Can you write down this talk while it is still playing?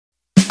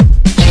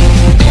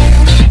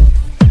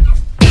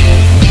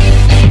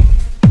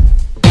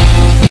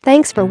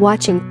Thanks for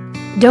watching.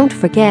 Don't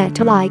forget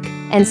to like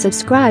and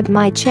subscribe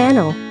my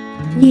channel.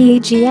 Yi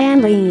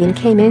Jianlian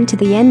came into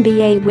the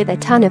NBA with a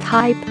ton of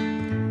hype.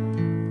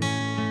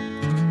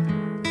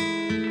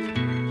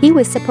 He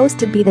was supposed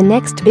to be the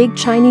next big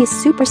Chinese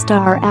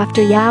superstar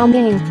after Yao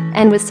Ming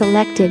and was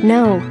selected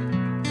No.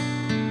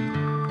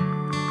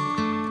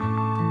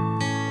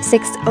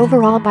 6th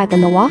overall by the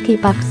Milwaukee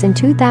Bucks in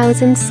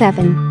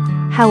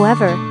 2007.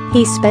 However,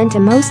 he spent a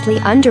mostly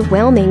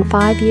underwhelming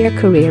 5-year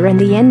career in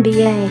the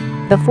NBA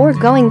before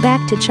going back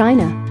to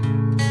China.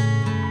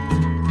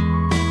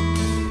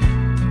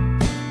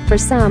 For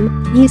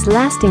some, Yi's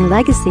lasting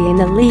legacy in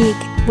the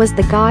league was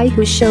the guy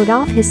who showed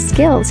off his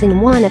skills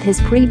in one of his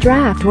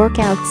pre-draft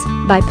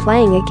workouts by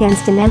playing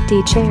against an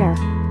empty chair.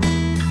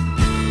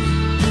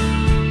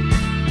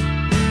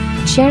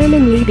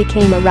 Chairman Yi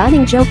became a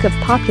running joke of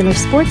popular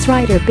sports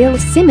writer Bill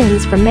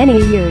Simmons for many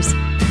years.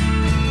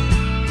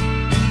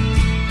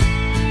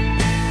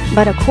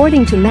 But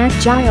according to Matt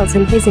Giles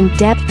in his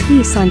in-depth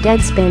piece on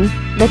Deadspin,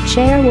 the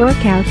chair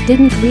workout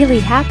didn't really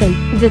happen.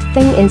 The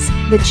thing is,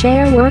 the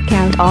chair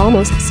workout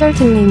almost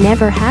certainly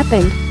never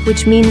happened,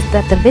 which means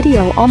that the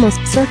video almost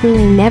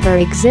certainly never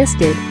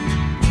existed.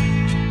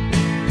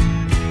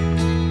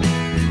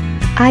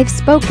 I've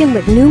spoken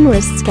with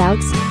numerous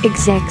scouts,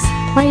 execs,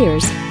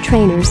 players,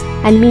 trainers,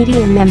 and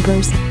media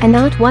members, and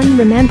not one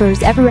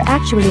remembers ever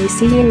actually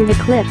seeing the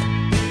clip.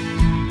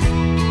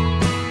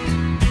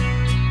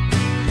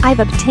 I've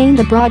obtained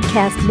a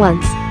broadcast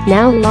once,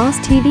 now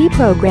lost TV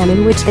program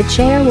in which the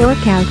chair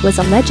workout was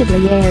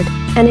allegedly aired,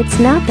 and it's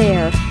not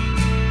there.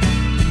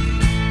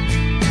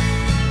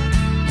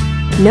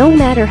 No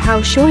matter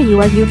how sure you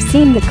are you've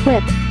seen the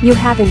clip, you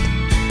haven't.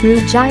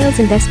 Through Giles'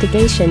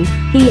 investigation,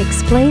 he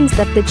explains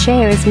that the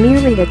chair is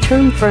merely the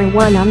term for a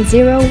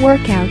 1-on-0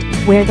 workout,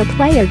 where the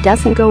player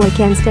doesn't go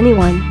against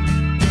anyone.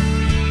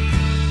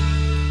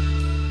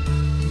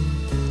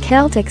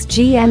 Celtics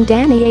GM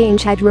Danny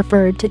Ainge had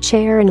referred to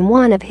chair in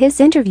one of his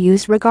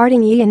interviews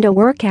regarding Yi and a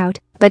workout,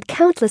 but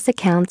countless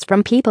accounts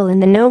from people in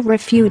the know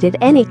refuted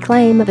any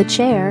claim of a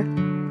chair.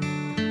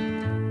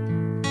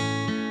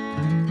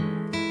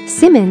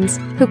 Simmons,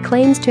 who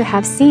claims to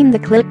have seen the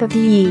clip of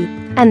Yi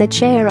and the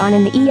chair on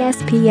an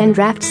ESPN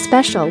draft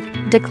special,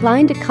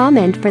 declined to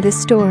comment for the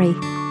story.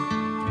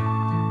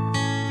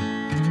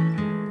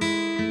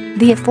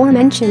 The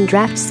aforementioned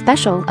draft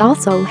special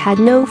also had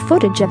no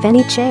footage of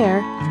any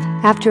chair.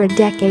 After a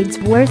decade's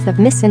worth of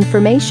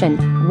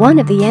misinformation, one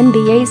of the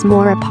NBA's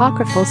more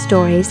apocryphal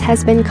stories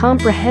has been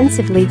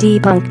comprehensively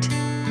debunked.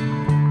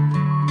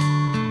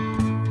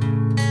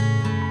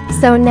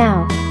 So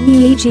now,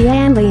 Yi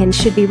Jianlian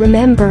should be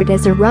remembered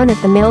as a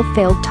run-of-the-mill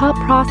failed top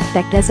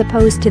prospect as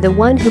opposed to the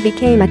one who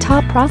became a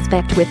top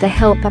prospect with the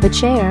help of a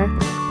chair.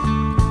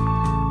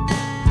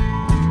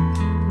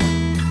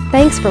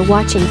 Thanks for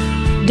watching.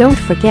 Don't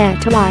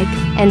forget to like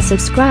and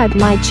subscribe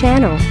my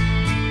channel.